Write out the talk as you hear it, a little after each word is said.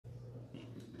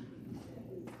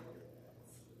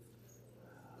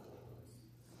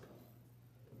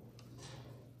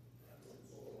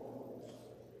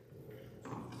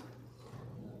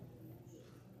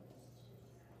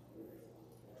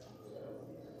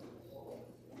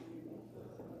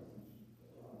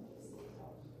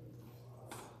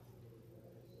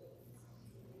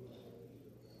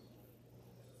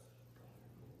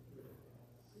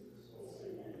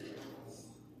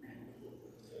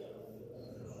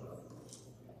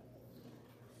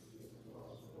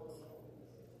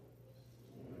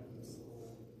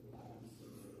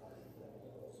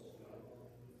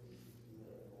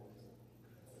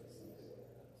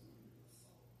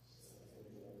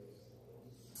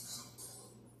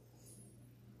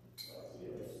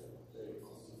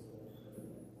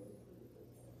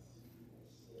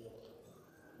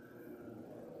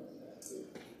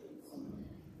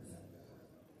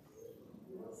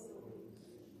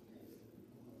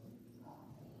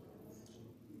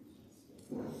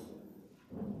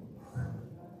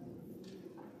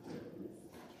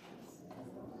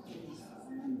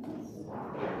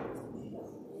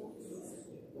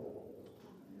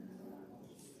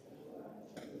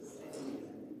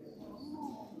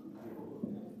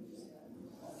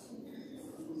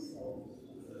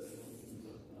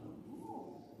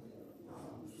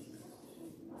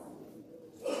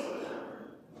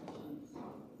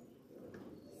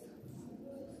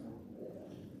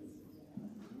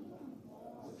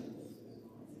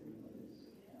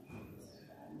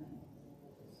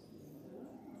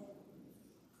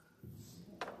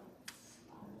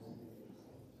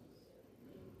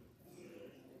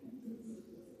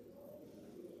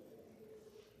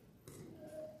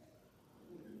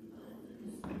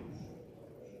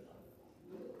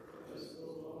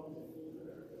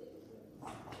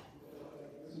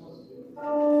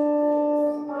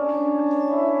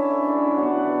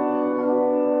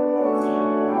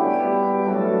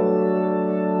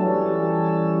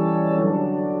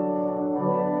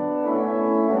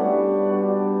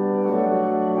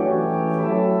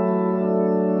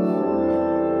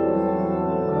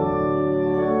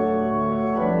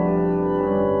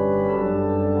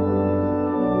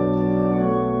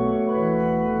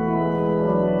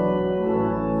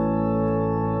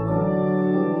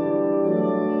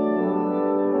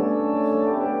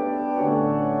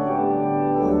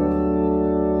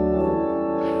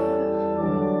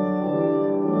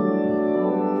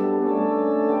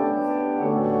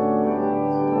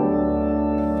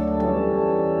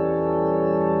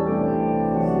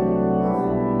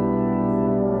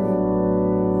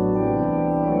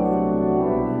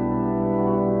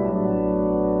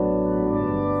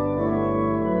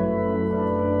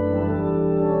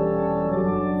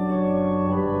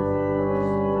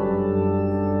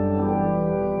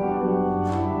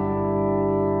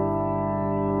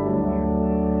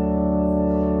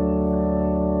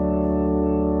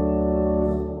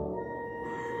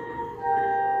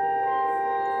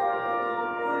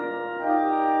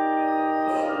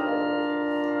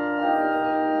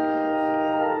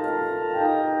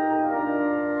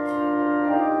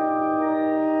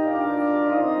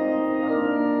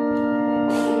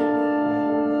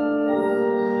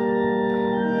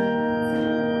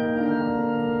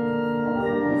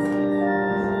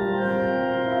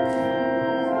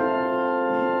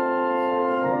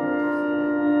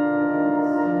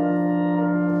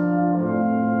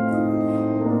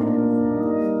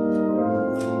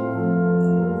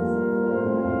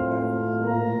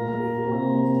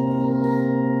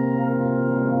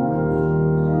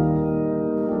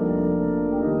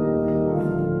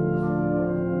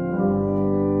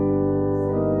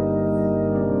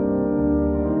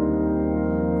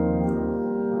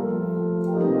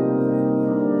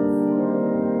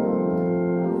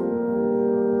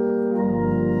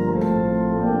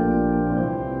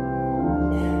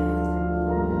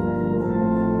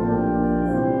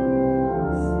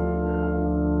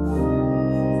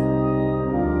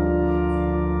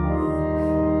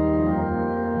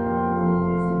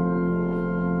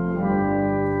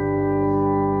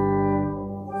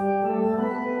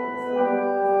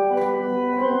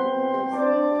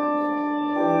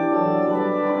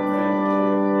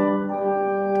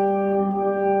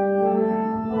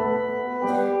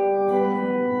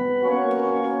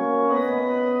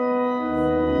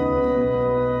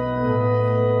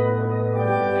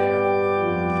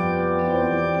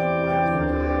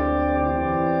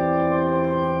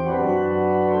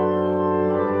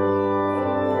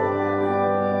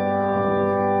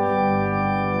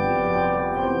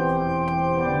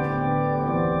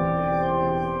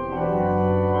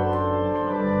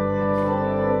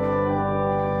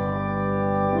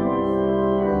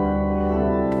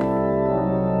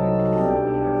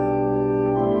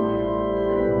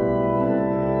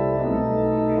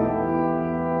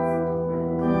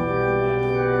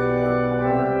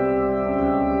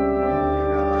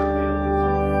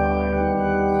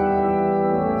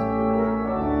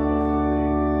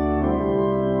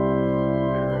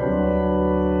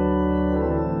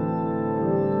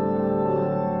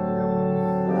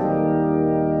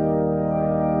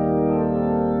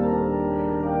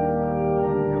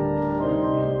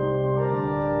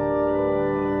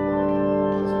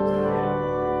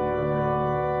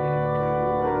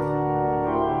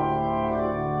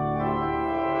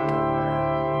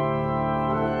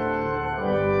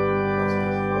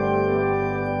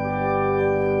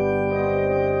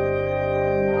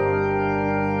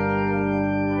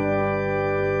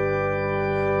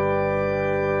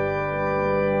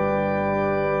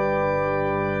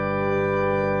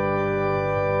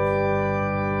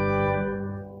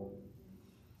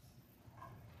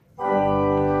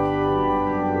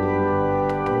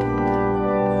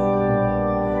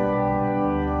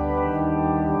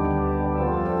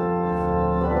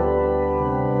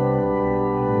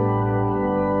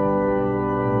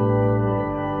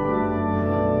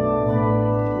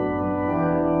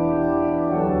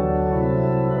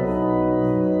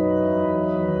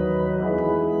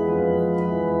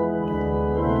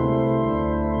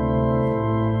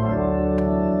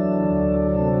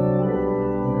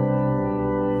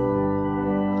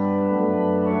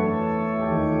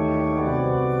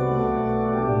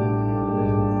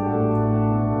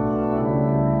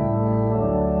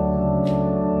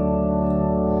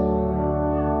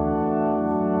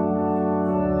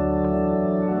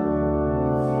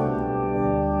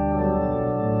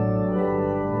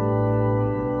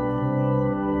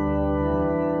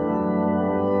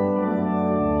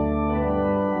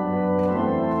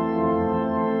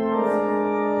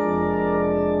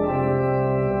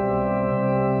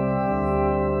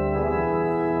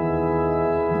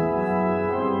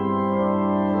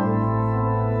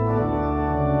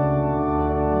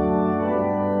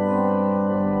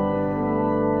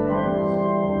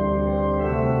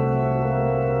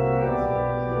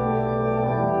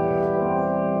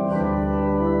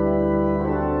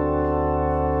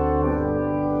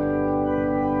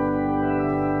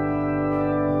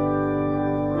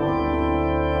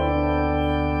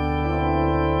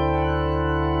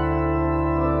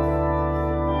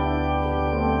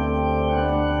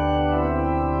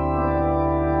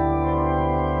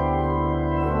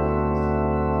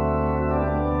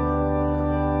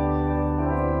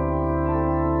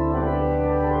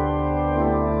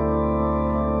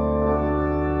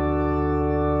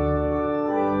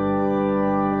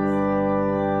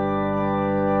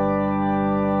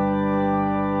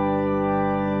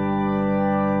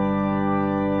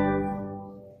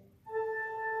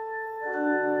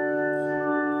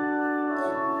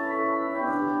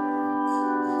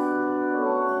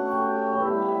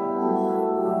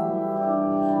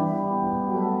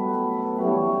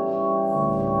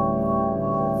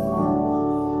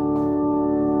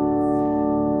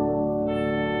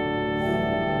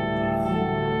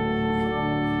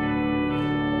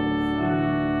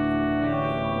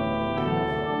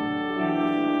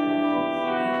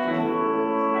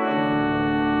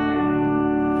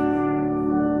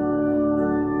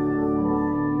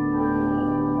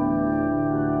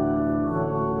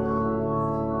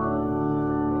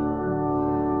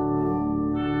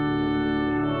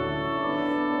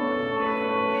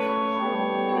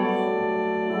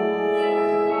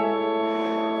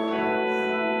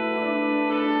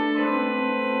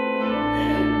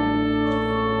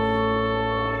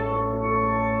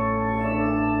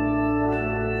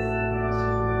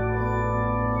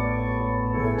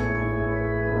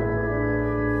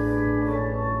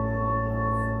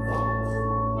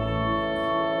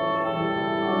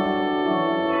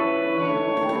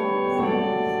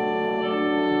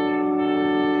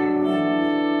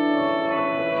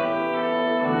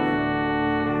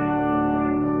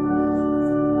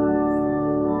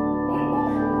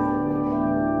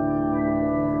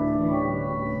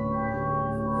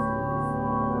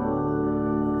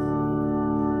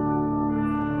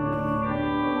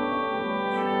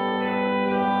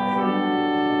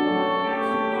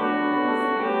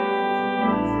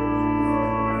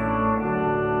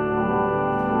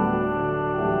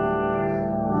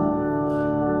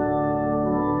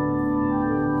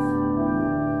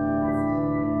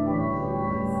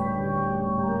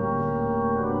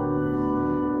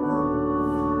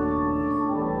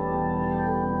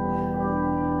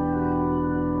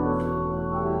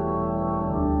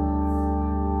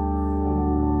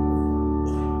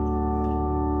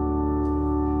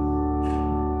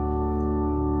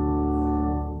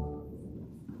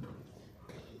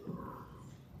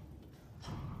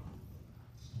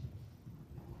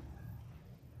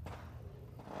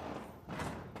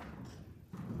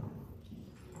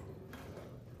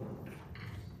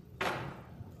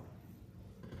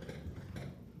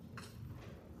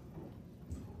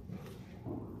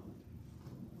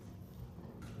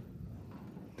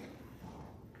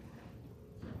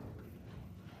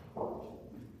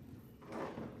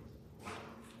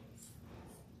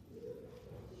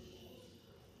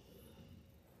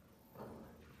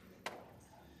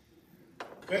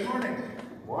Good morning.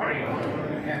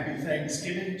 Morning. Happy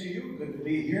Thanksgiving to you. Good to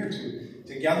be here to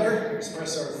together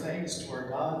express our thanks to our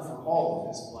God for all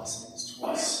of his blessings to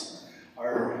us.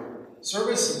 Our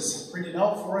service is printed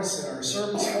out for us in our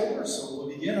service folder, so we'll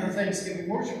begin our Thanksgiving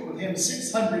worship with hymn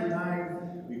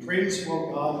 609. We praise you,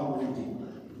 O God, our Redeemer.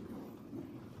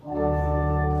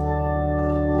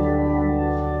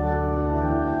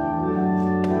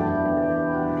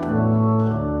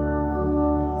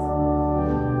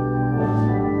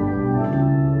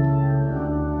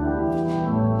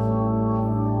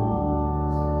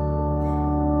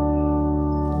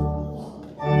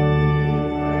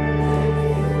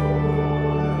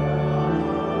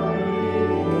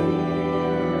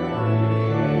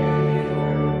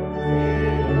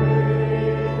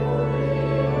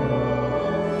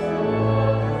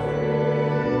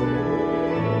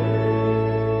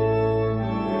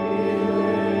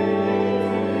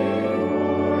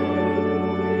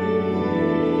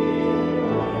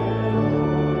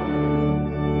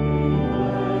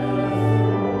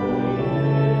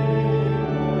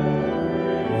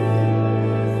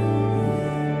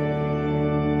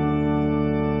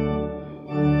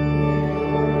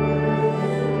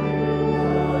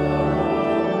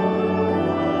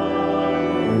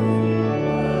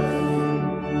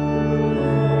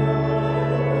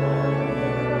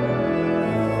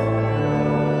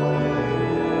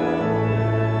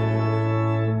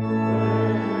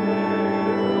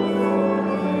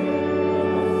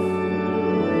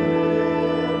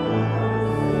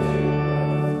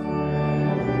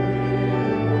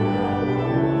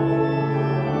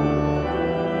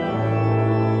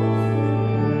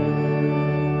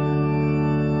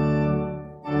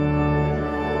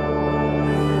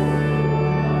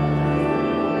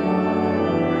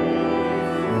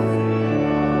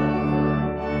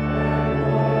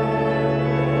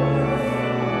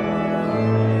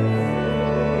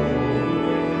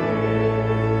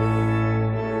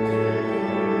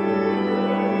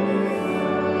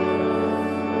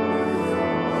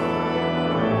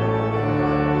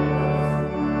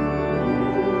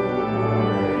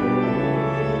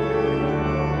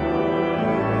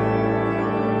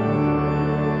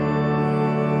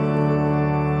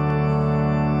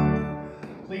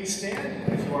 Please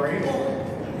stand if you are able.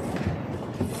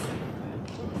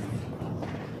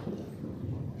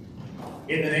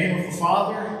 In the name of the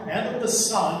Father, and of the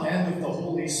Son, and of the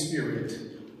Holy Spirit.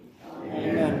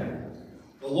 Amen.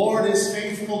 The Lord is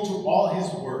faithful to all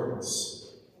his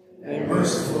words, And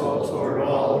merciful toward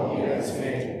all he has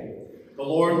made. The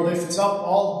Lord lifts up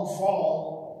all who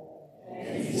fall,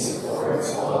 And he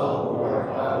supports all who are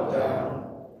bowed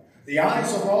down. The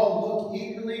eyes of all look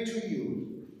eagerly to you.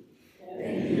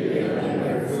 And you give them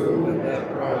their food at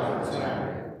that proper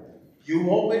time. You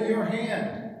open your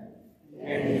hand,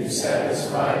 And you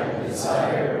satisfy the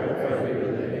desire of every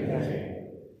living thing.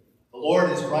 The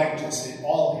Lord is righteous in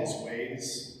all his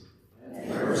ways. And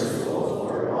merciful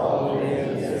toward all who he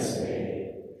has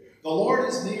made. The Lord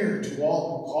is near to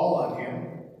all who call on him.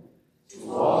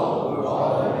 To all who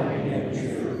call on him in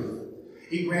truth.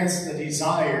 He grants the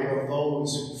desire of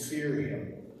those who fear him.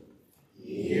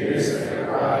 He hears their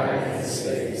cry and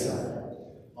saves them.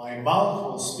 My mouth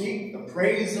will speak the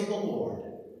praise of the Lord.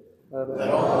 Let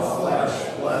all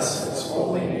flesh bless his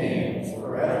holy name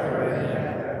forever and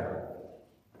ever.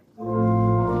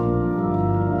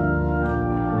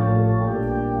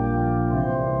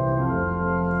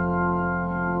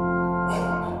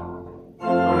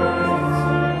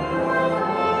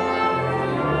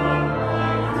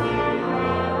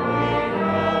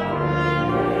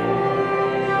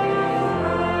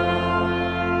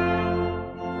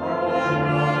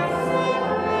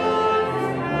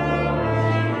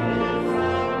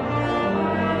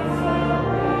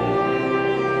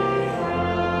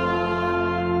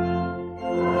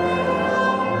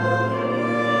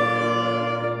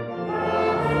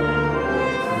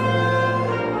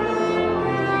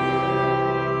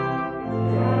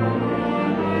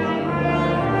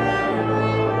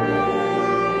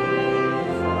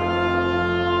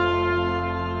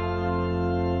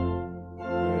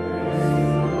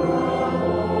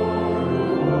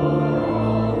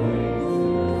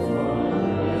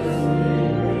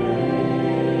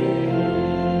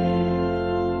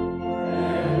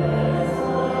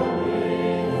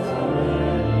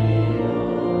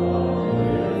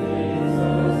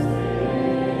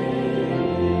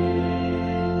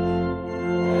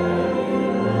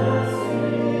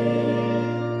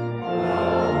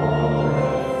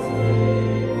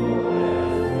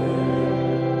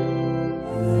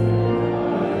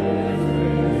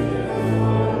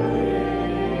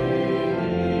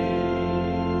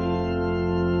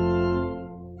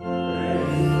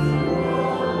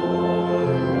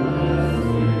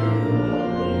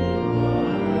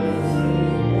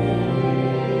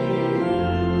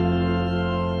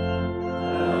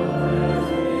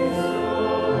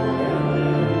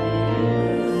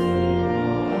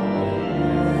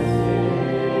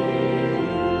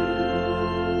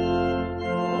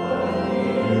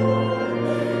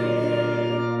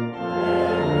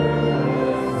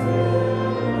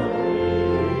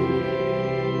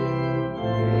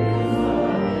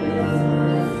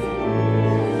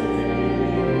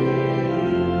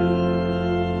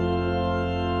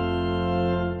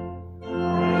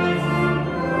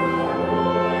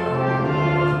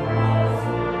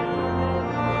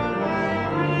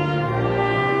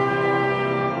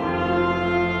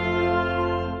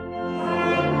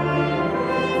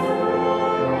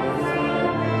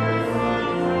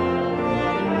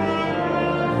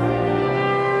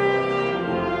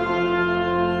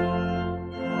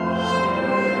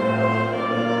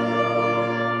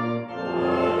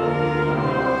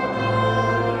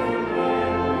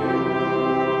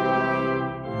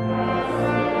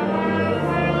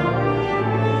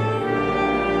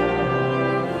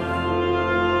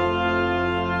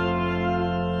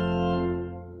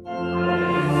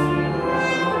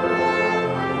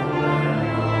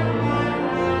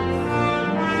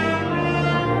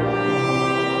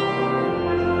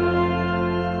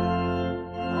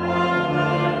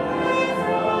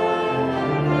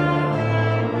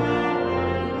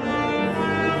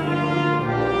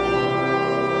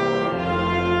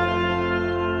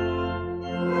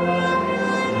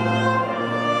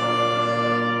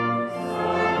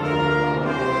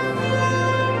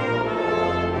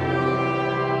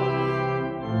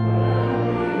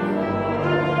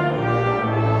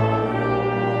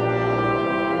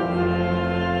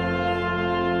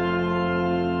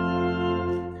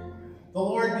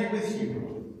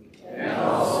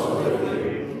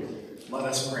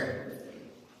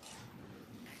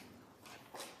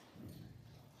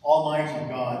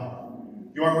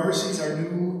 God. Your mercies are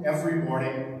new every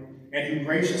morning, and you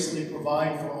graciously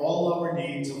provide for all our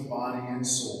needs of body and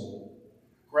soul.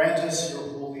 Grant us your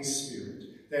Holy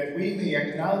Spirit, that we may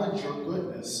acknowledge your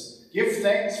goodness, give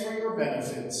thanks for your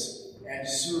benefits, and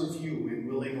serve you in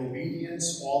willing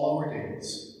obedience all our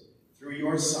days. Through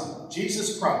your Son,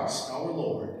 Jesus Christ, our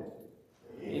Lord.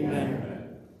 Amen.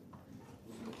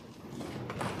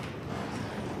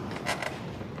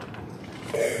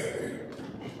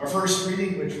 Our first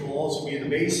reading, which will also be the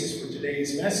basis for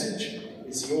today's message,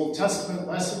 is the Old Testament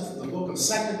lesson from the book of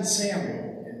 2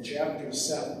 Samuel in chapter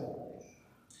 7.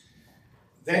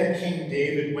 Then King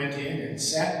David went in and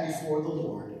sat before the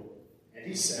Lord, and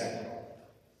he said,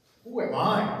 "Who am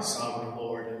I, sovereign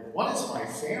Lord, and what is my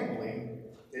family,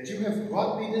 that you have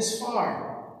brought me this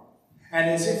far? And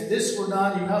as if this were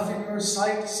not enough in your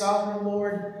sight, sovereign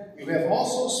Lord, you have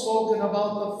also spoken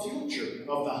about the future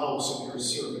of the house of your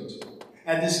servant.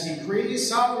 And this decree,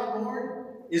 sovereign Lord,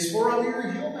 is for a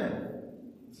mere human.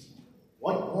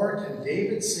 What more can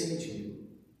David say to you?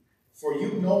 For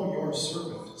you know your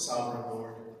servant, sovereign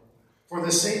Lord. For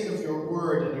the sake of your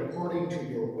word and according to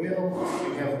your will,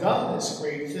 you have done this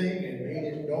great thing and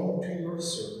made it known to your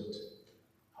servant.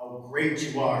 How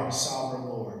great you are, sovereign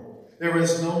Lord. There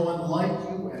is no one like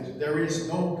you, and there is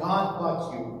no God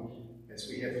but you, as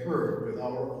we have heard with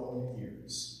our own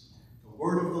ears." The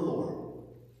word of the Lord.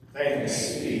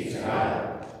 Thanks be to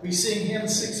God. We sing hymn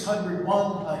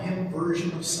 601, a hymn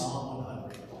version of Psalm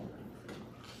 100.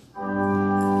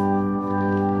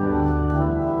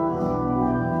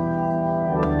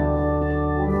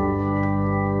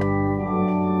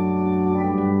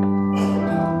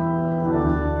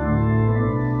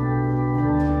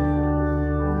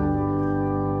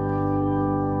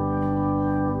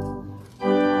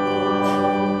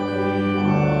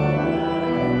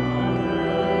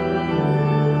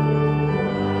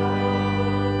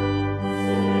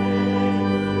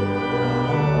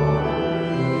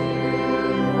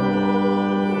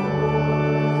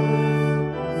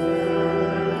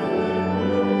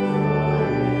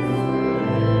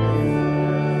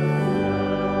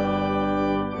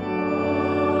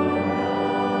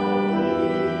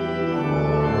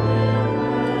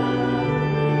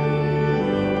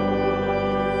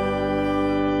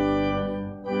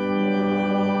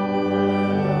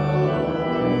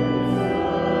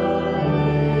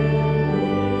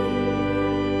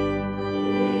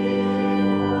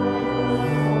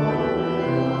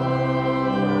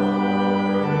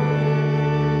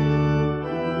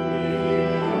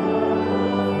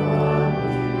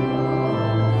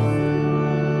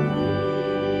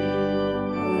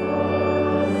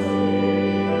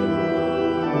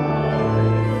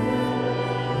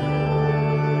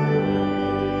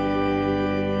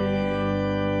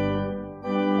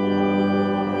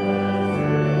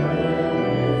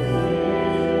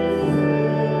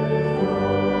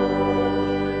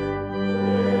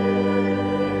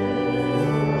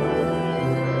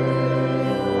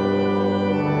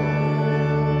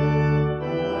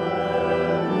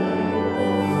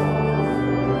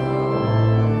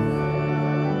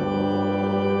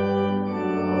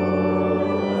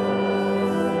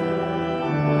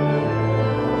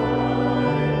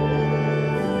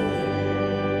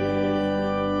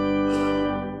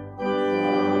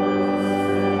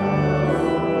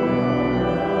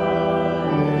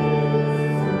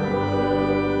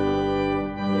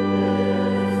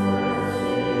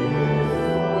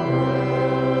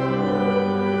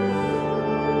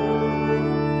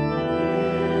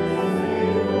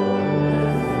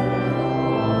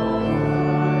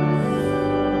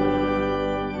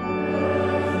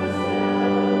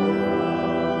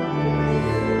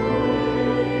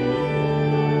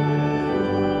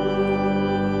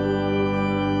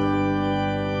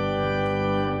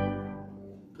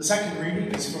 The second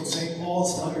reading is from St.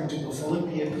 Paul's letter to the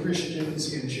Philippian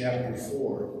Christians in chapter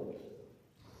 4.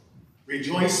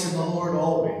 Rejoice in the Lord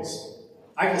always.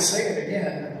 I will say it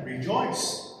again,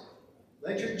 rejoice.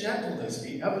 Let your gentleness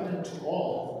be evident to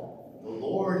all. The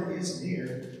Lord is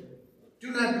near.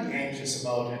 Do not be anxious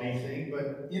about anything,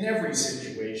 but in every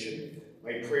situation,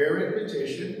 by prayer and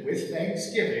petition, with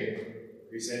thanksgiving,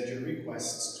 present your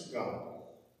requests to God.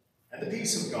 And the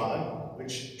peace of God,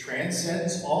 which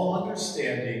transcends all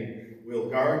understanding, will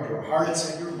guard your hearts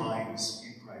and your minds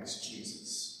in Christ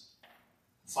Jesus.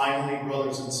 Finally,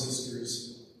 brothers and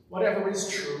sisters, whatever is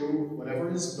true,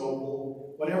 whatever is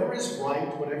noble, whatever is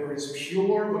right, whatever is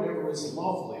pure, whatever is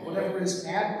lovely, whatever is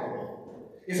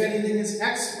admirable, if anything is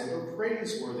excellent or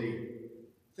praiseworthy,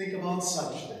 think about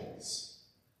such things.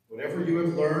 Whatever you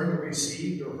have learned, or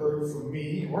received, or heard from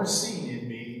me, or seen in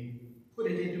me,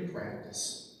 put it into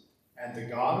practice. and the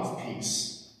God of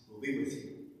peace will be with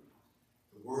you.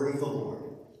 The word of the Lord.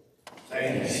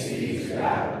 Thanks be to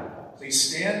God. Please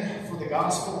stand for the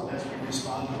gospel as we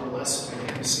respond to our lesson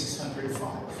in hymn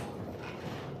 605.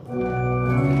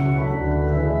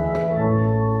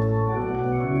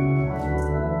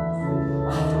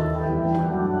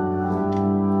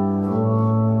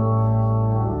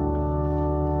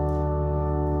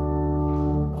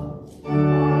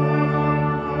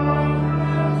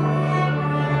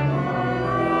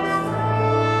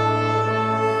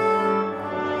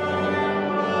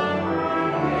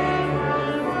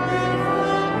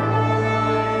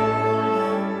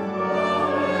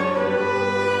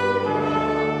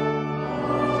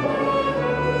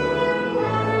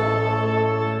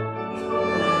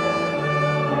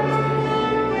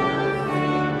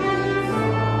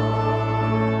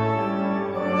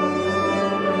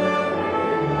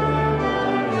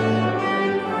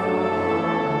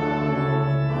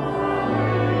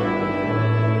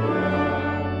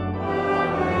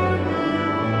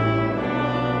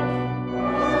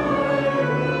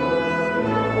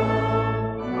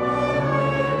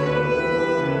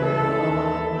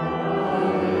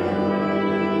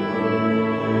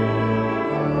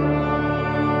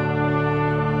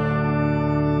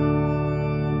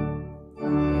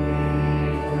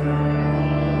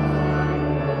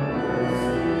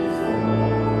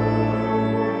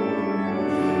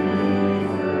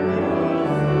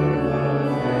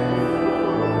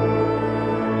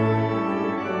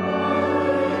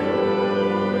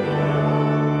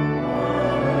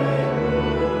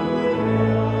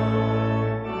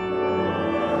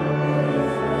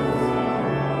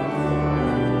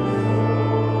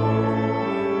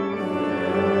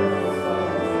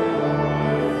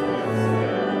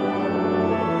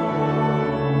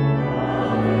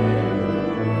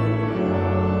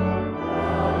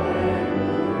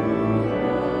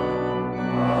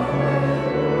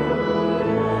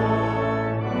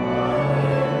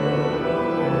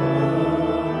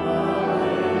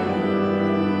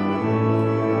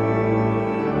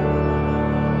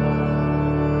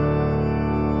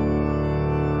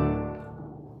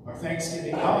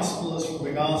 Thanksgiving gospel is from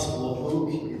the Gospel of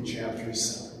Luke in chapter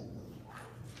 7.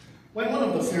 When one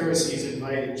of the Pharisees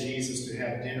invited Jesus to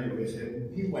have dinner with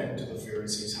him, he went to the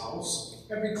Pharisee's house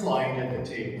and reclined at the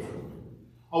table.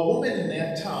 A woman in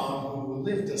that town who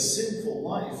lived a sinful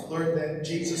life learned that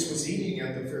Jesus was eating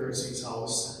at the Pharisee's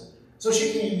house, so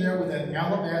she came there with an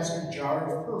alabaster jar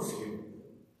of perfume.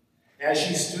 As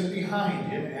she stood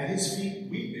behind him at his feet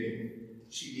weeping,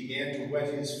 she began to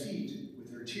wet his feet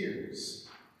with her tears.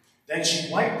 Then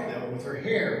she wiped them with her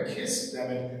hair, kissed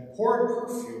them, and poured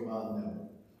perfume on them.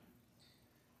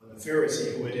 When the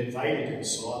Pharisee who had invited him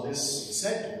saw this, he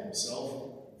said to himself,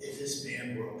 "If this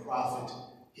man were a prophet,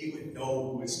 he would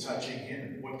know who is touching him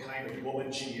and what kind of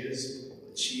woman she is,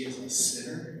 that she is a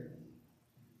sinner."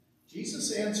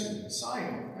 Jesus answered,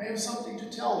 "Simon, I have something to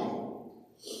tell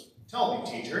you." "Tell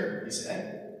me, teacher," he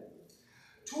said.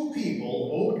 Two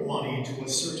people owed money to a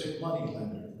certain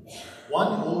moneylender.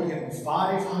 One owed him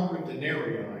 500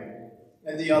 denarii,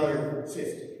 and the other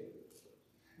 50.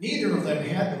 Neither of them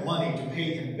had the money to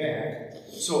pay him back,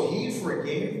 so he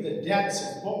forgave the debts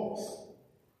of both.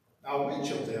 Now which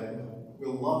of them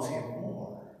will love him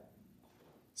more?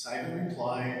 Simon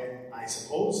replied, "I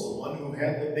suppose the one who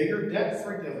had the bigger debt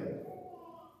forgiven."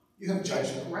 "You have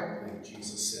judged correctly,"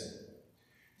 Jesus said.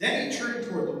 Then he turned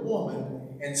toward the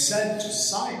woman and said to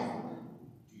Simon,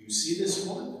 "Do you see this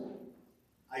woman?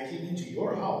 I came into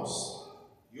your house.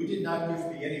 You did not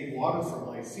give me any water for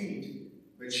my feet,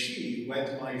 but she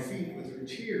wet my feet with her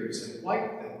tears and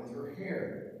wiped them with her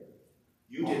hair.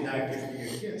 You did not give me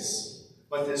a kiss,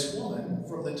 but this woman,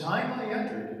 from the time I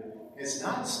entered, has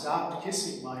not stopped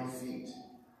kissing my feet.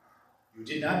 You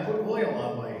did not put oil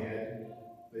on my head,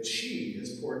 but she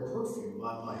has poured perfume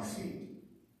on my feet.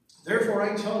 Therefore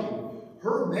I tell you,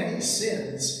 her many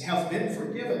sins have been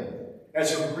forgiven,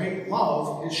 as her great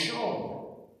love is shown.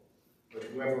 But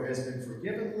whoever has been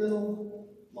forgiven little,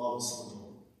 loves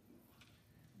little."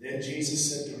 Then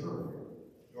Jesus said to her,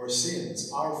 "Your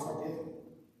sins are forgiven."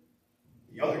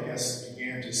 The other guests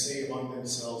began to say among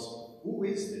themselves, "Who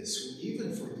is this who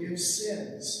even forgives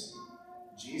sins?"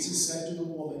 Jesus said to the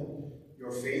woman,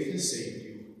 "Your faith has saved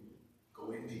you.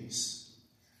 Go in peace."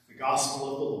 The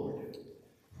Gospel of the Lord.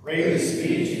 Praise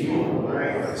be to you, Lord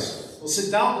Christ. We'll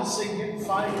sit down and sing hymn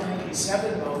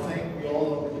 597. I'll thank you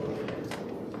all.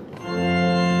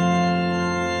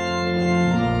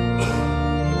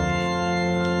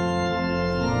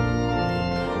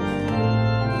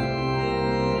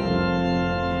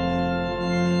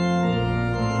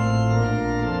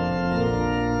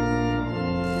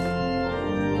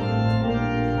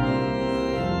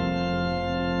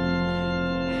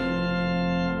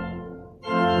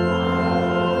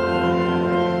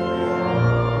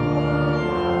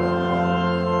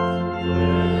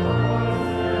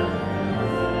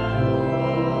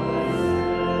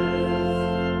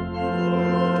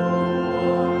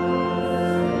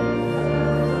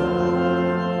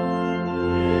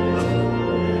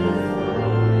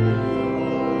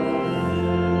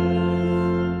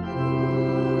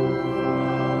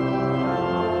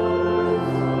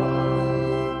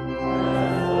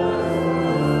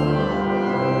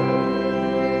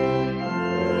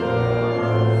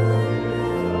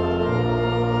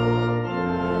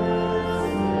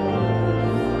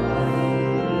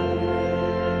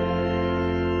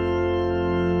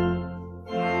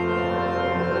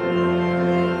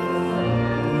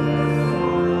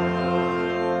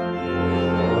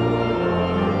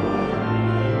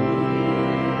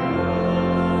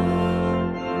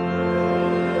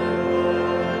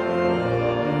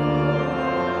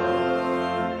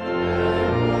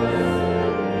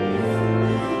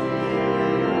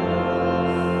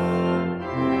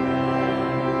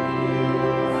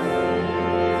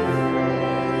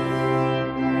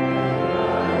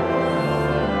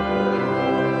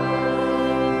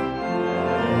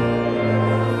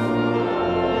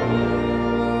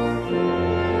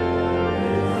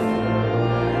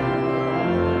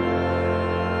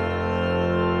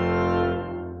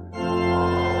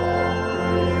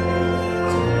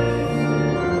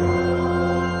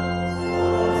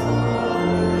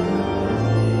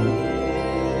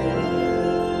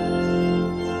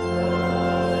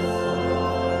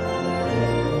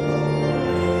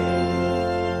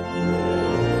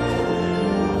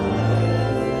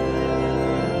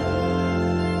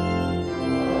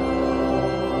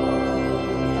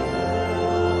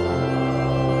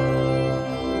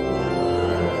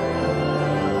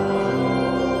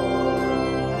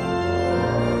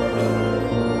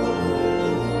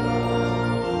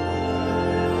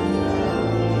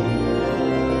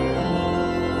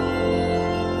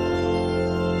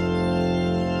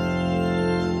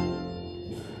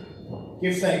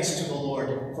 Give thanks to the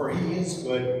Lord, for he is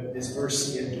good. His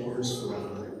mercy endures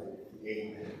forever.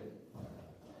 Amen.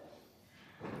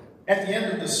 At the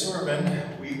end of the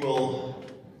sermon, we will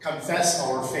confess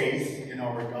our faith in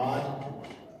our God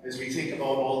as we think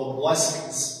about all the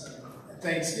blessings and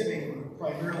thanksgiving,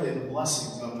 primarily the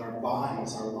blessings on our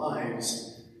bodies, our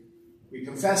lives. We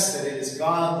confess that it is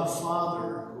God the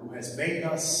Father who has made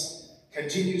us,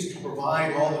 continues to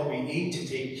provide all that we need to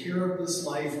take care of this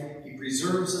life. He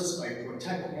preserves us by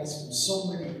protecting us from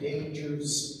so many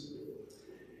dangers.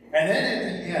 And then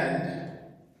at the end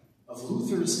of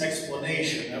Luther's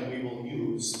explanation that we will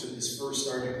use to this first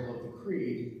article of the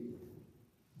Creed,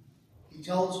 he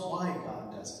tells why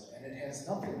God does it, and it has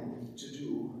nothing to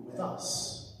do with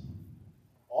us.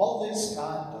 All this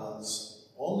God does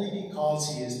only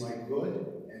because he is my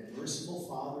good and merciful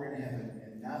Father in heaven,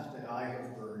 and not that I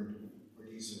have earned or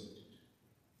deserved it.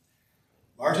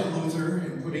 Martin Luther,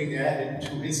 in putting that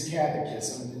into his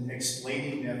catechism and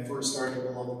explaining that first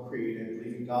article of the Creed, and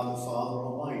believing God the Father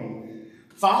Almighty,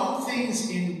 found things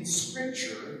in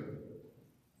Scripture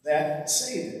that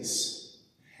say this.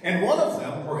 And one of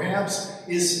them, perhaps,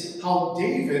 is how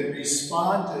David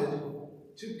responded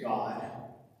to God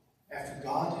after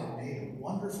God had made a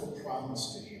wonderful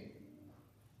promise to him.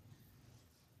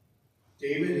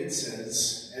 David, it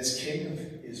says, as king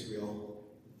of Israel,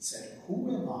 said,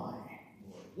 "Who am I,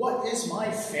 Lord? What is my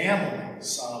family,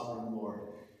 sovereign Lord,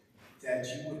 that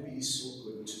you would be so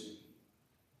good to me?"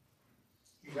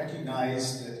 He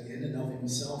recognized that in and of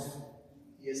himself,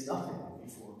 he is nothing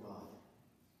before God.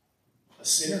 A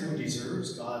sinner who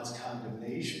deserves God's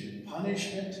condemnation and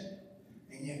punishment,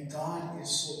 and yet God is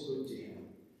so good to him.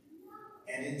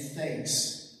 And in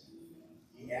thanks,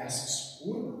 he asks,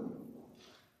 "Who am I?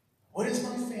 What is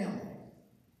my family?"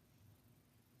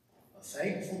 A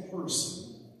thankful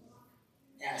person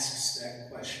asks that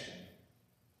question.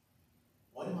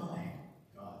 What am I,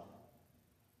 God,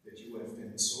 that you have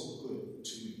been so good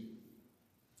to me?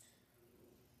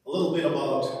 A little bit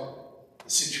about the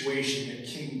situation that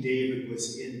King David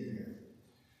was in there.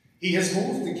 He has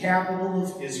moved the capital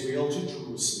of Israel to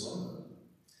Jerusalem.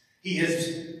 He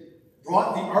has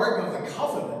brought the Ark of the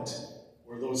Covenant,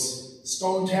 where those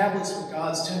stone tablets with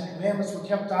God's 10 Commandments were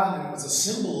kept on, and it was a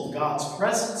symbol of God's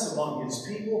presence among his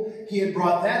people. He had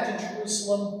brought that to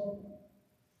Jerusalem.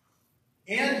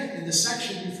 And in the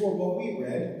section before what we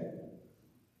read,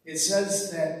 it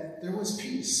says that there was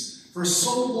peace. For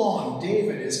so long,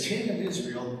 David, as king of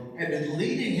Israel, had been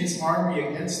leading his army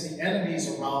against the enemies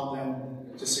around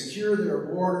them to secure their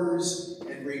borders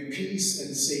and bring peace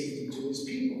and safety to his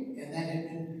people. And that had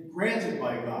been granted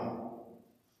by God.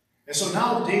 And so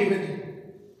now David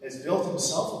has built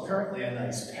himself apparently a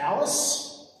nice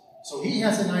palace. So he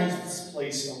has a nice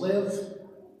place to live.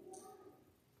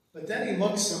 But then he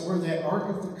looks at where that Ark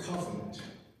of the Covenant,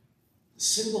 the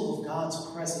symbol of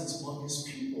God's presence among his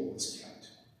people, was kept.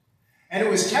 And it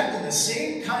was kept in the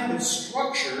same kind of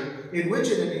structure in which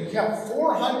it had been kept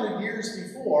 400 years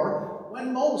before,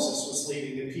 when Moses was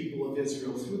leading the people of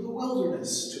Israel through the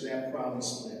wilderness to that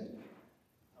promised land.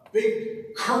 A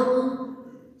big curtain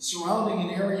surrounding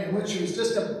an area in which there was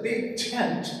just a big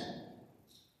tent.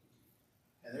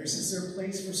 And there's their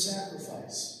place for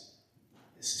sacrifice.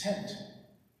 This tent,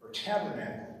 or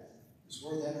tabernacle, is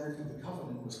where that Ark of the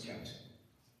Covenant was kept.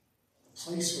 The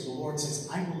place where the Lord says,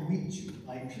 "I will meet you,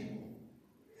 my people."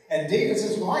 And David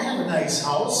says, "Well, I have a nice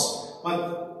house, but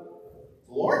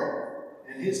the Lord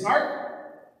and his Ark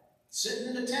sitting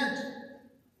in a tent.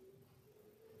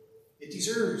 It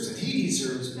deserves, and he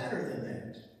deserves better than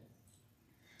that."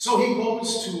 So he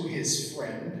goes to his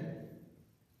friend,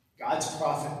 God's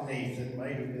prophet Nathan,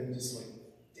 might have been just like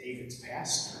David's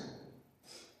pastor.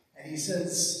 And he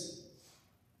says,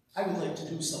 "I would like to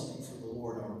do something for the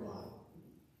Lord our God.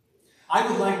 I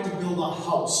would like to build a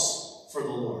house for the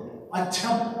Lord, a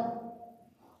temple."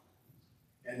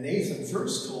 And Nathan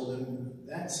first told him,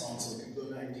 "That sounds like a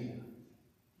good idea.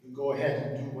 You go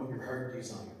ahead and do what your heart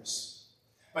desires."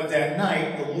 But that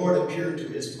night, the Lord appeared to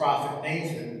his prophet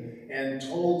Nathan and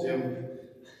told him,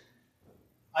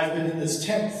 "I've been in this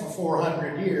tent for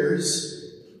 400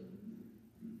 years.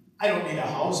 I don't need a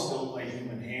house built by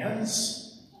human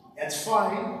hands. That's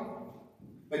fine.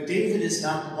 But David is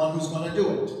not the one who's going to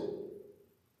do it.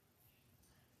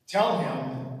 Tell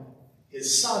him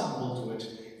his son will do it.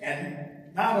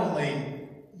 And not only,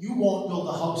 you won't build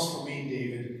a house for me,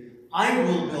 David, I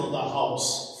will build a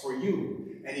house for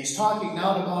you." And he's talking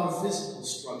not about a physical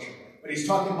structure, but he's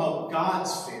talking about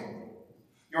God's family.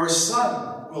 Your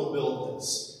son will build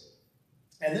this.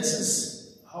 And this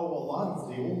is how a lot of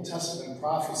the Old Testament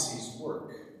prophecies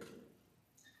work.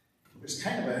 There's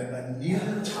kind of a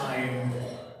near time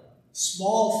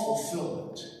small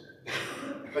fulfillment.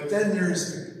 But then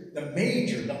there's the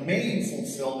main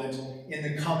fulfillment in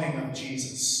the coming of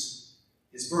Jesus.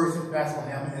 His birth in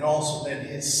Bethlehem, and also then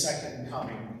his second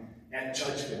coming at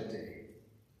Judgment Day.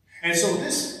 And so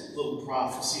this little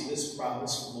prophecy, this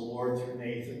promise from the Lord through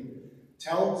Nathan,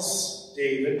 tells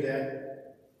David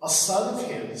that a son of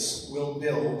his will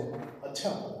build a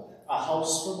temple, a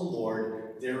house for the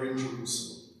Lord there in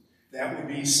Jerusalem. That would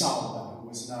be Solomon, who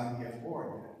was not yet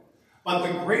born yet. But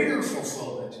the greater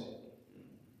fulfillment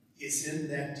is in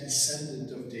that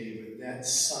descendant of David, that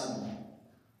son,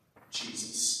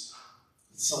 Jesus,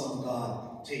 the Son of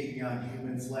God, taking on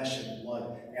human flesh and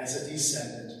blood as a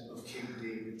descendant of King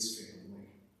David's family.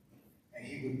 And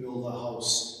he would build a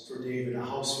house for David, a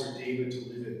house for David to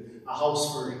live in, a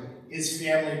house for his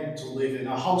family to live in,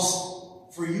 a house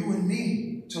for you and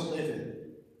me to live in.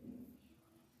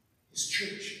 His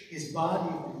church, his body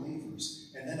of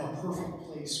believers, and then a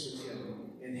perfect place with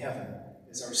him in heaven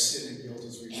as our sin and guilt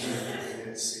is removed by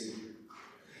that Savior.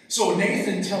 So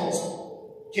Nathan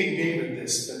tells King David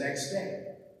this the next day.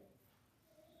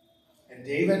 And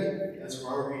David, that's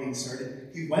where our reading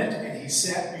started, he went and he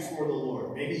sat before the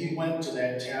Lord. Maybe he went to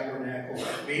that tabernacle,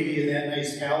 maybe in that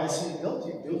nice palace he built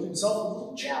himself a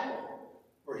little chapel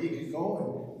where he could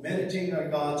go and meditate on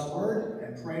God's word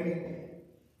and pray.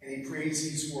 And he prays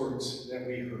these words that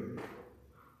we heard.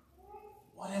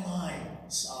 What am I,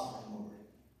 sovereign Lord?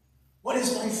 What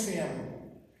is my family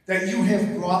that you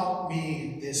have brought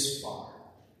me this far?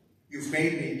 You've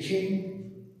made me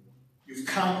king. You've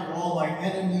conquered all my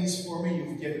enemies for me.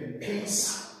 You've given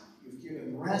peace. You've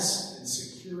given rest and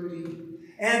security.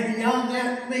 And beyond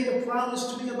that, you make a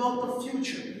promise to me about the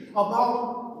future,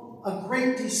 about a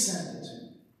great descendant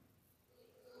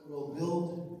who will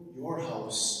build your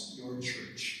house, your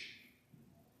church.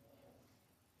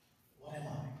 What am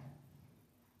I?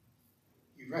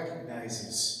 He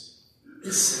recognizes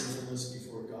his sinfulness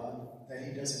before God, that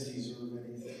he doesn't deserve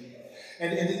anything.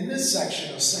 And in this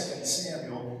section of 2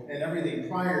 Samuel and everything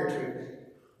prior to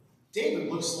it,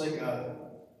 David looks like a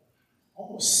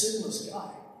almost sinless guy.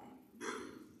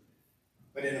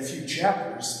 But in a few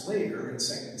chapters later in 2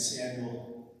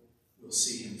 Samuel, we'll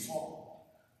see him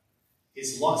fall.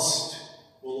 His lust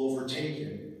will overtake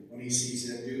him when he sees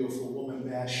that beautiful woman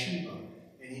Bathsheba,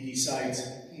 and he decides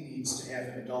he needs to have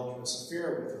an adulterous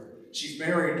affair with her. She's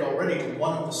married already to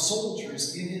one of the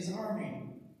soldiers in his army.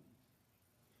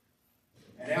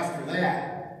 And after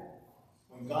that,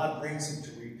 when God brings him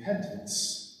to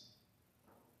repentance,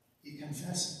 he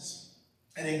confesses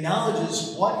and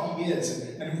acknowledges what he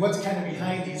is and what's kind of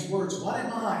behind these words. What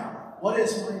am I? What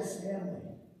is my family?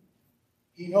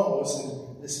 He knows,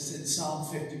 and this is in Psalm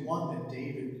 51 that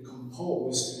David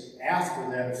composed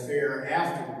after that affair,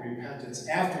 after the repentance,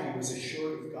 after he was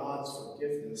assured of God's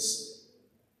forgiveness.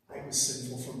 I was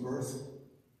sinful from birth,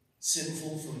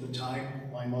 sinful from the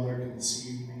time my mother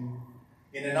conceived me.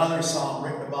 In another psalm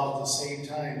written about the same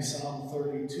time, Psalm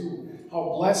 32, how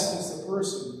blessed is the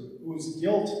person whose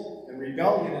guilt and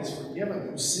rebellion is forgiven,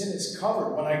 whose sin is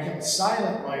covered. When I kept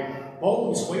silent, my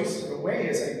bones wasted away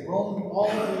as I groaned all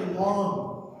day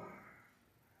long.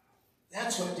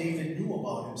 That's what David knew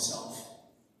about himself.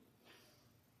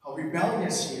 How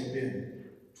rebellious he had been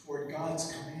toward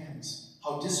God's commands,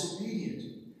 how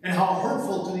disobedient, and how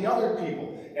hurtful to the other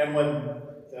people. And when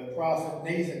the prophet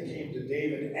Nathan came to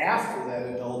David after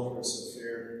that adulterous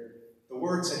affair, the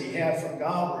words that he had from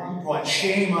God were, "You brought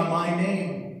shame on my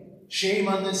name, shame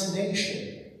on this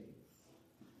nation."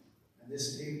 And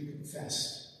this David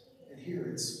confessed. And here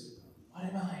it's, what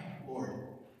am I, Lord,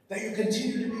 that you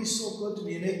continue to be so good to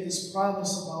me and make this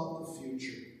promise about the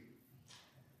future?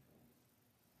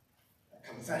 A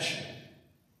confession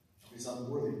of his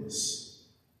unworthiness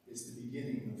is the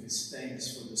beginning of his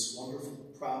thanks for this wonderful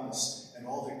promise and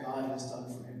all that God has done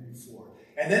for him before.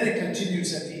 And then it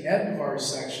continues at the end of our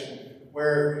section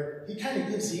where he kind of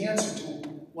gives the answer to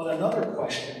what another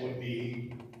question would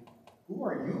be. Who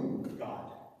are you,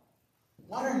 God?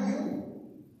 What are you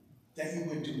that you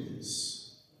would do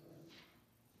this?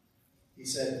 He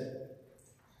said,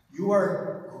 "You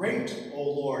are great, O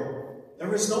Lord.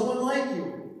 There is no one like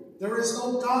you. There is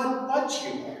no God but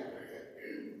you."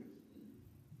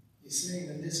 He's saying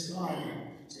that this God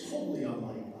is totally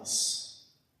unlike us.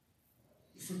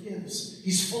 He forgives.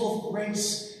 He's full of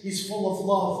grace. He's full of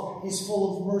love. He's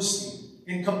full of mercy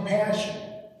and compassion.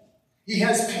 He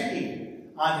has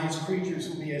pity on his creatures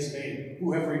whom he has made,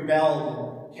 who have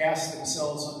rebelled and cast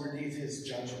themselves underneath his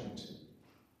judgment.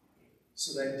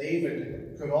 So that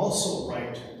David could also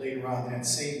write later on that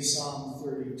same Psalm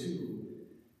 32,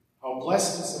 how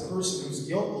blessed is the person whose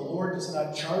guilt the Lord does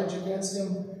not charge against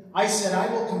him, I said,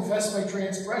 I will confess my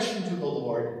transgression to the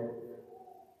Lord,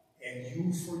 and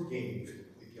you forgave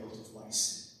the guilt of my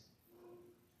sin.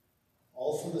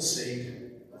 All for the sake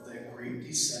of that great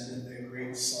descendant, that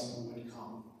great son who would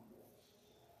come,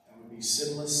 and would be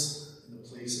sinless in the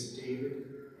place of David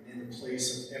and in the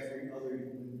place of every other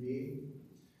human being,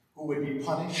 who would be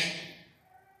punished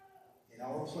in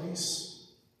our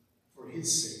place for his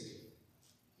sake.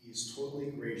 He is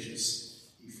totally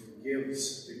gracious. He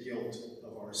forgives the guilt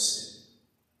of our sin.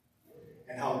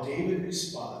 And how David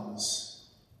responds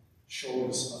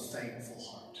shows a thankful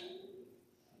heart.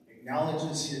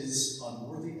 Acknowledges his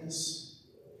unworthiness,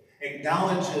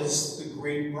 acknowledges the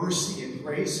great mercy and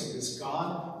grace of his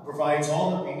God, who provides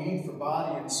all that we need for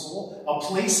body and soul, a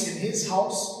place in his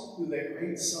house through that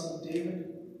great son of David.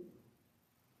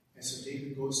 And so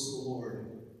David goes to the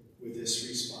Lord with this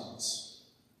response.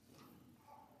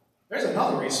 There's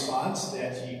another response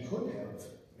that he could have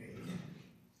made.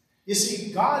 You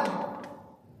see, God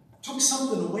took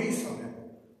something away from him.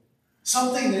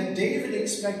 Something that David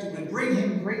expected would bring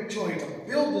him great joy, to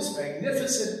build this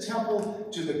magnificent temple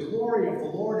to the glory of the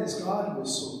Lord his God, who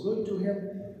was so good to him,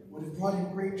 would have brought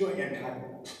him great joy. And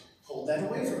God pulled that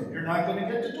away from him. You're not going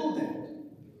to get to do that.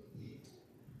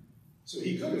 So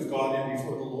he could have gone in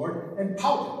before the Lord and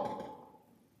pouted.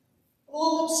 A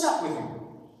little upset with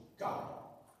you, God,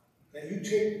 that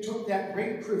you took that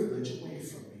great privilege away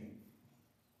from me.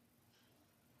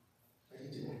 But he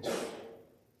didn't.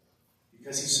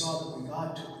 Because he saw that when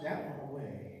God took that one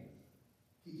away,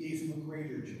 he gave him a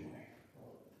greater joy.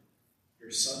 Your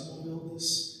son will build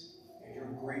this, and your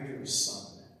greater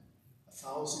son,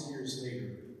 1,000 years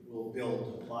later, will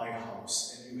build my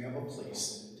house, and you have a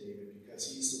place in it, David,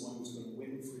 because he's the one who's going to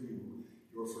win for you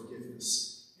your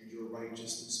forgiveness and your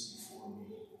righteousness before me.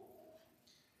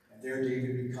 And there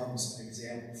David becomes an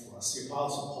example for us. The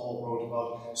Apostle Paul wrote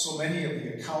about so many of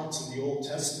the accounts in the Old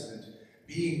Testament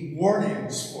being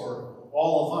warnings for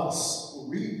all of us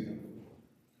who read them,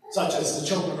 such as the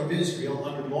children of Israel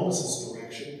under Moses'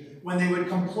 direction, when they would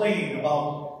complain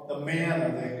about the manna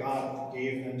that God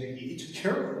gave them to eat. He took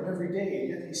care of them every day, and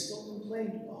yet they still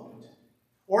complained about it.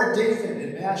 Or David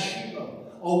and Bathsheba,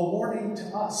 a warning to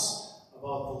us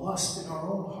about the lust in our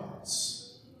own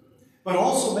hearts. But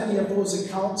also many of those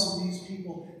accounts of these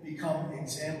people become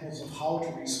examples of how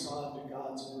to respond to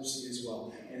God's mercy as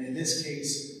well. And in this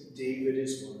case, David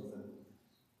is one of them.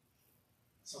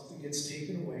 Something gets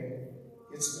taken away,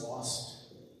 gets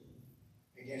lost,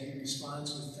 and yet he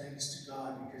responds with thanks to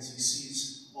God because he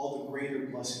sees all the greater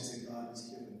blessings that God has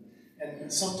given.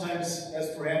 And sometimes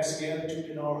that's perhaps the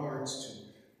attitude in our hearts too.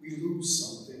 We lose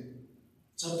something.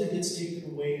 Something gets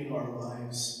taken away in our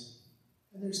lives,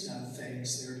 and there's not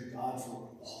thanks there to God for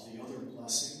all the other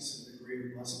blessings and the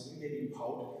greater blessings. We maybe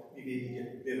pout, we maybe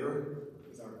get bitter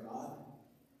with our God.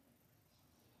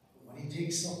 But when he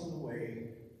takes something away,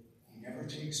 he never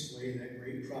takes away that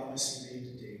great promise he made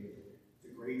to David,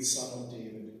 the great son of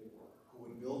David, who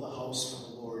would build a house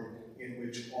for the Lord in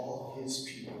which all his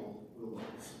people will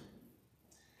live.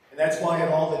 And that's why in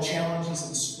all the challenges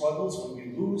and struggles, when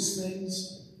we lose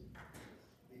things,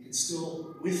 we can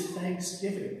still, with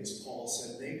thanksgiving, as Paul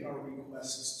said, make our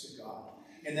requests to God.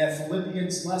 In that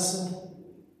Philippians lesson,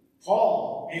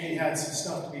 Paul maybe had some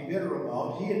stuff to be bitter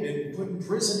about. He had been put in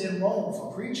prison in Rome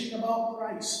for preaching about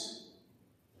Christ.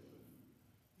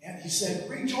 And he said,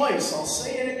 rejoice. I'll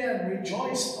say it again.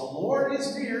 Rejoice. The Lord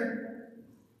is near.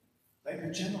 Let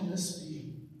your gentleness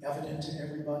be evident to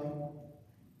everybody.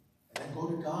 And then go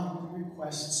to God with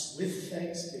requests with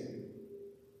thanksgiving.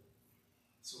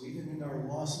 So even in our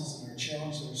losses and our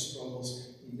challenges and our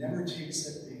struggles, he never takes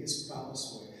that biggest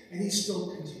promise away. And he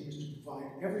still continues to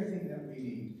provide everything that we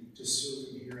need to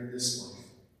serve him here in this life.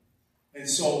 And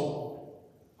so,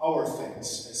 our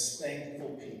thanks as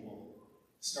thankful people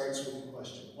starts with the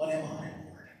question, what am I,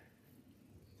 Lord,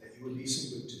 that you would be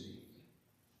so good to me?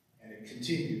 And it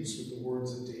continues with the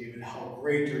words of David, how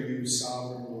great are you,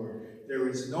 sovereign Lord. There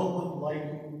is no one like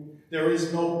you. There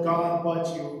is no God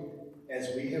but you,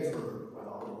 as we have heard with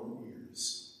our own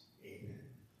ears. Amen.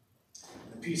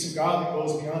 And the peace of God that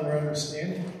goes beyond our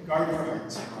understanding, guard our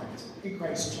hearts and minds in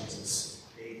Christ Jesus.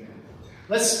 Amen.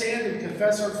 Let's stand and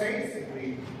confess our faith. And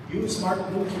we use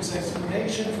Martin Luther's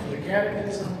explanation from the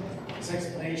Catechism, his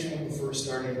explanation of the first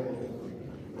article of the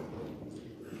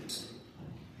Creed.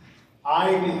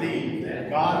 I believe that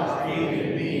God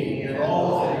created me and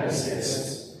all that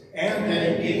exists, and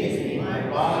that he gave me my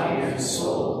body and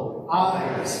soul,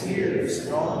 eyes, ears,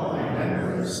 and all my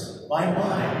members, my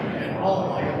mind, and all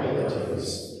my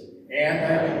abilities. And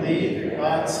I believe that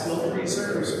God still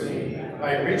preserves me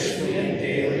by richly and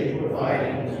daily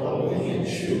providing clothing and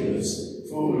shoes,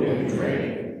 food and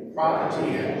drink,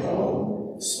 property and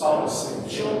home, spouse and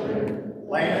children,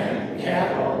 land,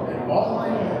 cattle, and all I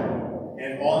own,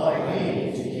 and all I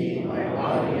need to keep my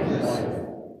body in life.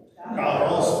 God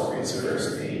also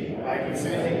preserves me by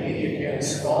defending me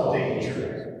against all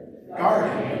danger,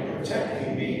 guarding and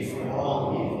protecting me from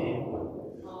all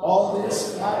evil. All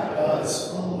this God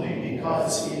does only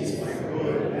because he is my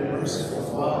good and merciful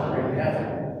Father in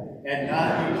heaven, and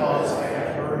not because I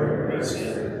have heard his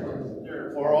word.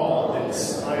 For all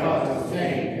this I ought to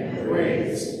thank and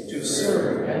praise, to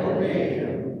serve and obey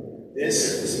him. This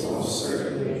is most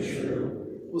certainly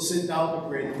true. We'll sit down to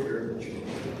pray the prayer of the church.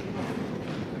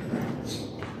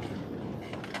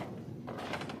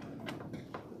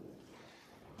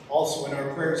 Also in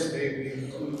our prayers today, we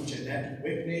include Jeanette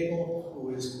Whitnable,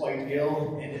 who is quite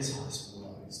ill and is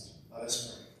hospitalized. Let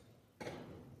us pray.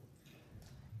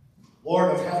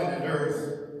 Lord of heaven and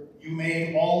earth, you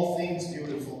made all things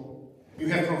beautiful. You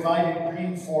have provided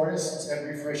green forests and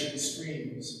refreshing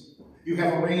streams. You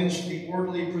have arranged the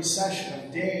orderly procession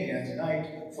of day and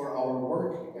night for our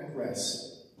work and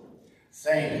rest.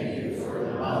 Thank you for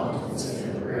the mountains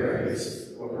and the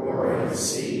prairies, the roaring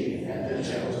sea and the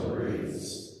gentle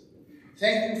breeze.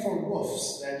 Thank you for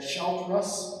roofs that shelter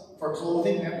us, for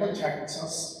clothing that protects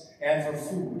us, and for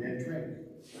food and drink.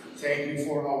 Thank you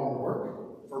for our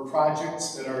work, for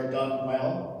projects that are done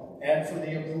well, and for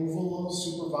the approval of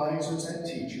supervisors and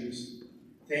teachers.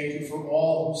 Thank you for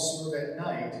all who serve at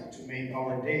night to make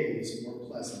our days more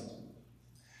pleasant.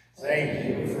 Thank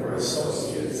you for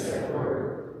associates at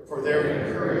work, for their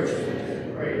encouragement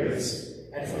and praise,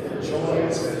 and for the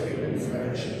joys of human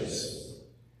friendships.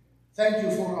 Thank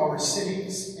you for our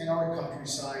cities and our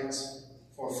countrysides,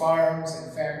 for farms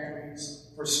and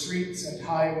factories, for streets and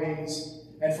highways,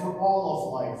 and for all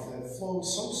of life that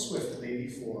flows so swiftly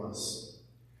before us.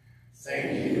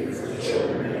 Thank you for the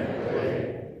children at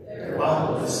play, their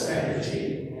boundless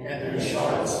energy, and their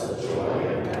shouts of joy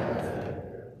and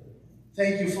laughter.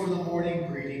 Thank you for the morning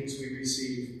greetings we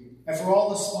receive, and for all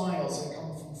the smiles that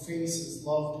come from faces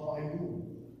loved by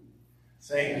you.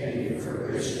 Thank you for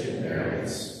Christian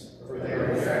parents, for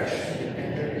their affection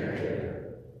and their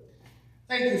care.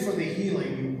 Thank you for the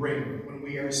healing you bring when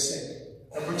we are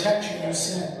sick, the protection you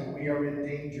send when we are in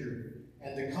danger,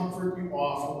 and the comfort you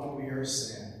offer when we are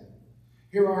sad.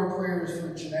 Hear our prayers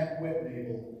for Jeanette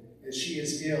Whitnable as she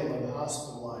is ill and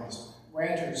hospitalized.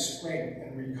 Grant her strength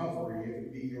and recovery if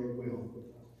it be your will.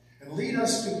 And lead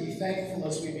us to be thankful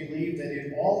as we believe that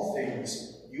in all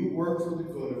things you work for the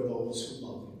good of those who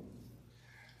love you.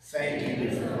 Thank you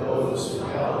for those who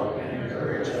help and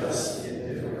encourage us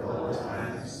in difficult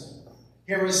times.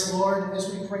 Hear us, Lord,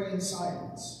 as we pray in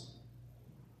silence.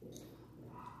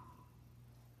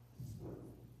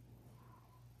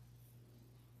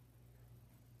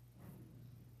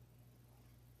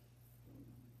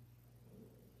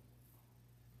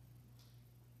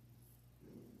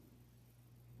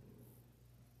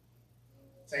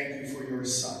 Thank you for your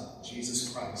Son,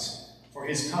 Jesus Christ, for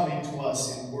his coming to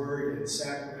us in word and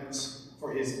sacraments,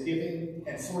 for his giving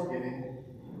and forgiving,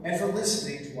 and for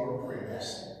listening to our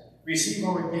prayers. Receive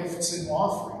our gifts and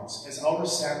offerings as our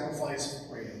sacrifice of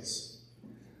praise.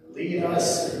 Lead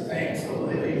us in thankful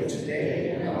living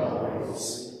today and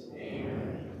always.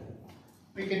 Amen.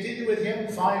 We continue with hymn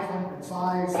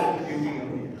 505, For the Beauty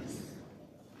of the Earth.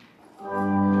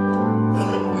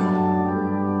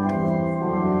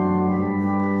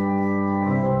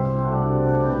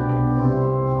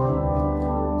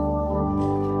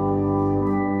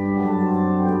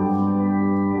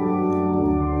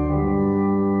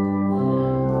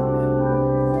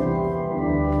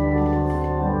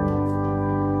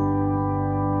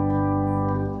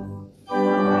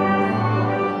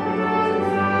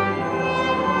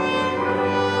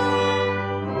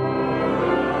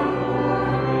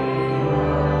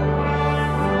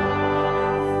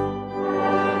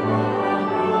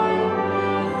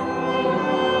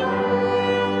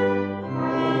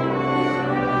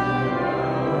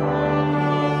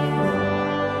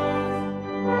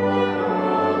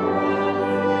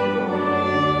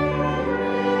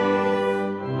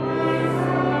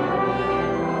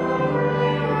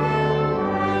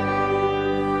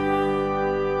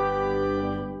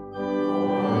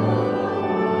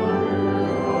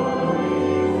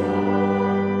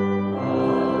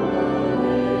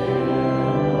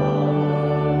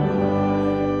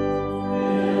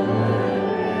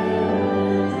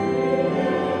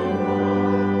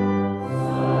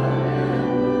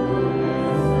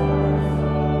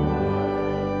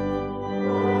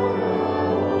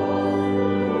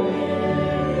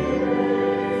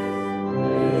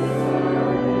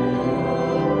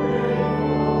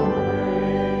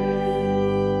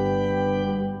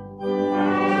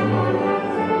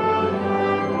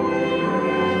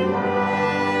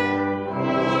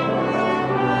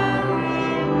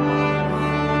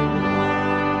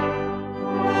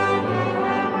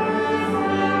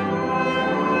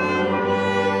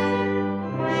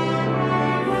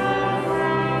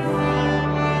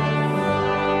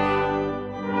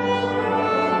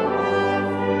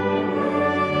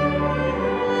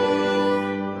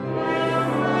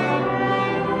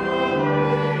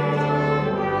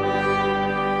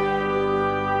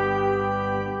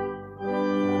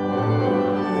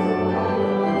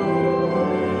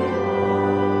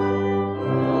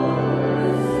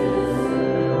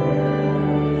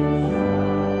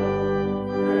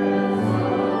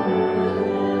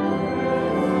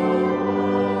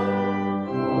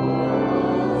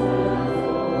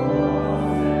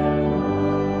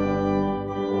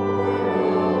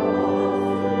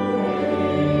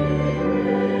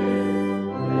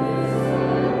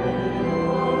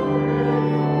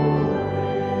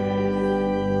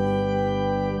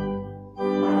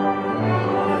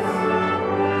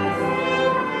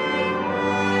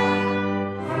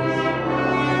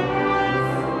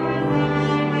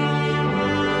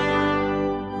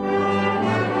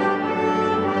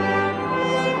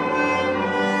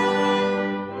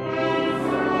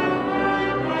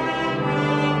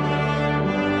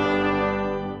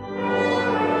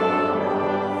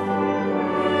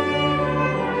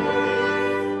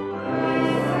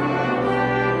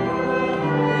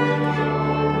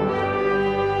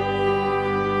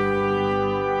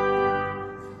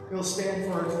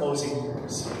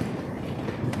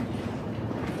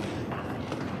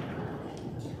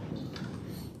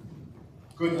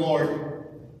 Good Lord,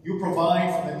 you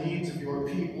provide for the needs of your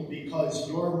people because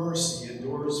your mercy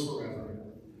endures forever.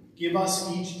 Give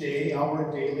us each day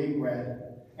our daily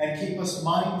bread, and keep us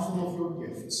mindful of your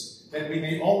gifts, that we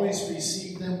may always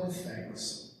receive them with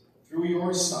thanks. Through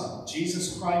your Son,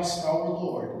 Jesus Christ our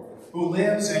Lord, who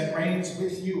lives and reigns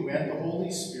with you and the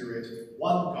Holy Spirit,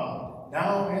 one God,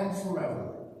 now and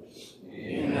forever.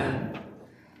 Amen.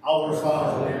 Our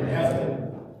Father in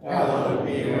heaven, Hallowed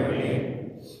be your name.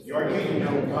 your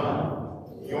kingdom come,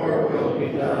 Your will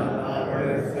be done on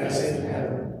earth as in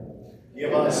heaven.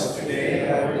 give us Today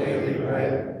our daily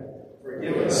bread.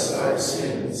 forgive Forgive us us our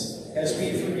sins, as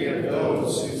we forgive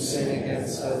those who sin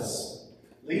against us.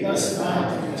 lead us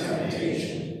not into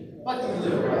temptation, but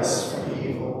deliver us from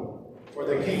evil. For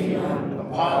the kingdom, the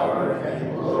power, and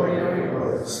the glory are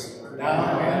yours,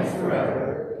 now and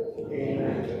forever.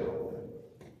 Amen.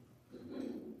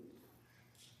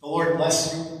 The Lord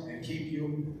bless you and keep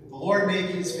you. The Lord make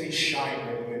his face shine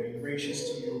on you and be gracious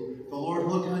to you. The Lord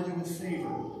look on you with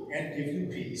favor and give you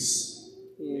peace.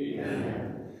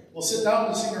 Amen. We'll sit down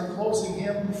to sing our closing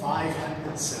hymn,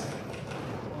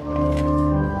 507.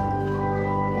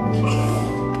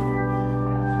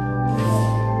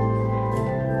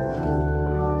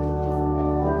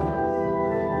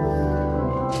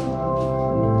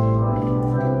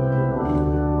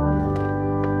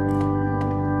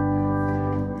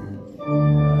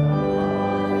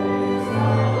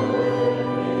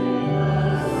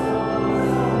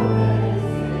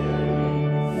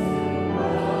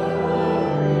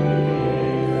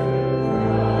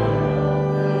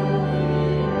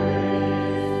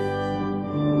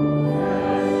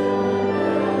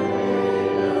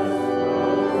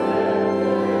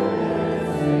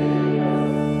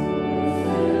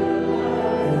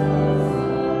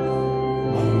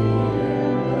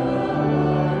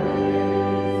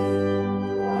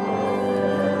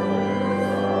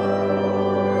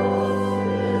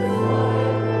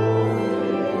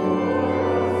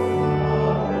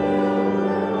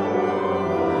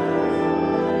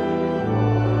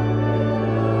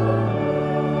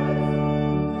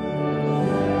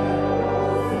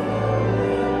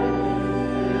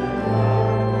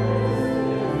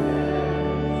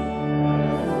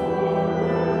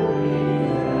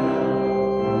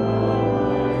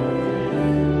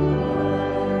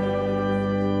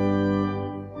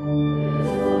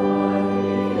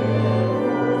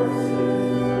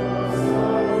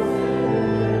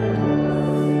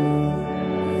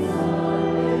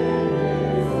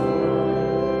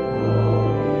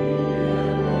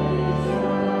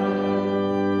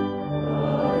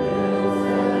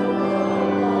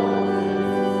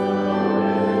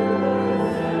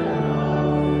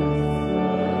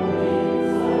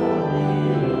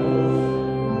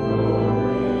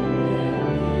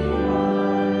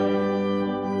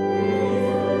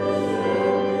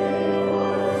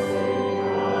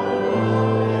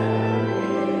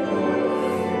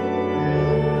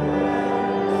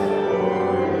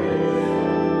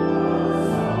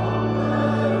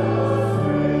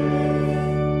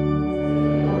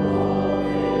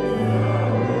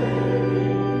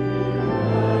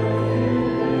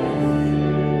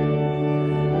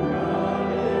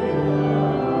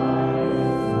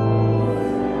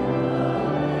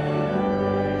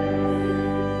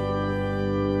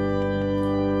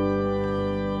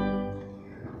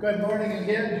 Good morning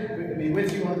again. Good to be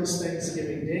with you on this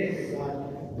Thanksgiving Day. May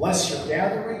God bless your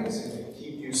gatherings and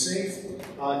keep you safe.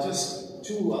 Just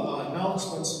two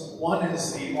announcements. One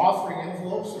is the offering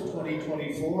envelopes for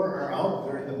 2024 are out.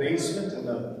 They're in the basement in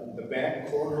the back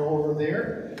corner over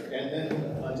there. And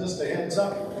then just a heads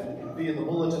up, it'll be in the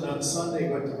bulletin on Sunday,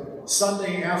 but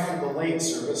Sunday after the late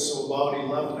service, so about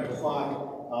 11 o'clock,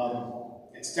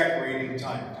 it's decorating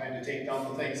time. Time to take down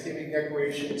the Thanksgiving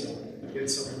decorations and get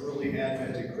some early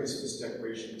Advent and Christmas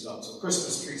decorations up. So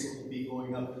Christmas trees will be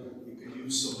going up. You could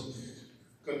use some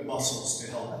good muscles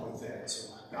to help with that.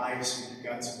 So guys, you've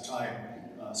got some time.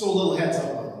 So a little heads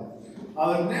up on that.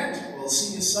 Other than that, we'll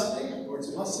see you Sunday. Lord's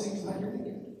blessings on your